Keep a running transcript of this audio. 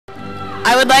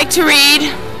I would like to read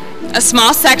a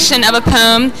small section of a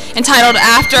poem entitled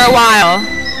After a While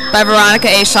by Veronica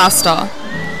A. Schofstall.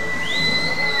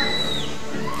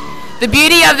 The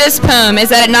beauty of this poem is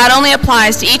that it not only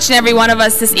applies to each and every one of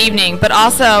us this evening, but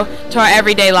also to our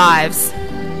everyday lives.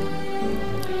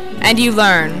 And you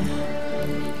learn,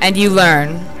 and you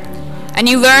learn, and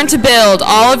you learn to build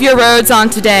all of your roads on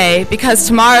today because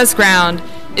tomorrow's ground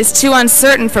is too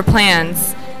uncertain for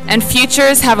plans, and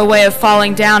futures have a way of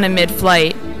falling down in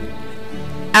mid-flight.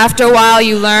 After a while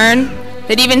you learn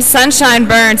that even sunshine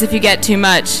burns if you get too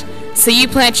much, so you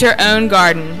plant your own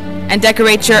garden and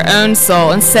decorate your own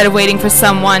soul instead of waiting for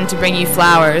someone to bring you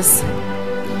flowers.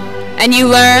 And you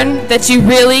learn that you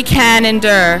really can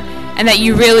endure and that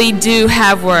you really do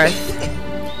have worth.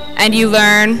 And you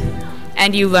learn,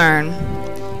 and you learn.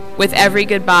 With every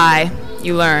goodbye,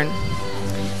 you learn.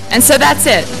 And so that's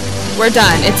it. We're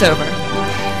done. It's over.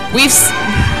 We've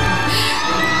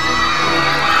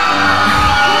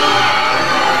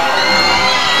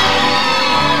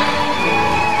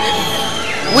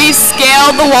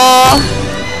scaled the wall.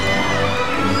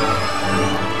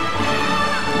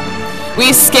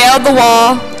 We've scaled the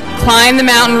wall, climbed the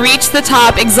mountain, reached the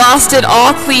top, exhausted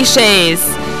all cliches.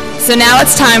 So now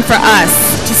it's time for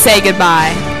us to say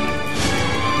goodbye.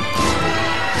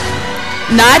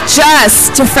 Not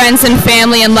just to friends and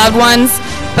family and loved ones,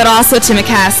 but also to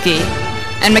McCaskey.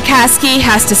 And McCaskey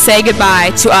has to say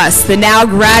goodbye to us, the now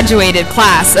graduated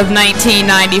class of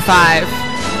 1995.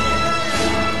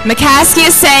 McCaskey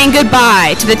is saying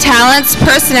goodbye to the talents,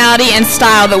 personality, and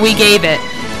style that we gave it.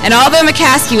 And although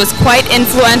McCaskey was quite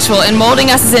influential in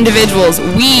molding us as individuals,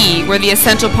 we were the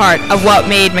essential part of what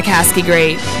made McCaskey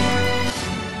great.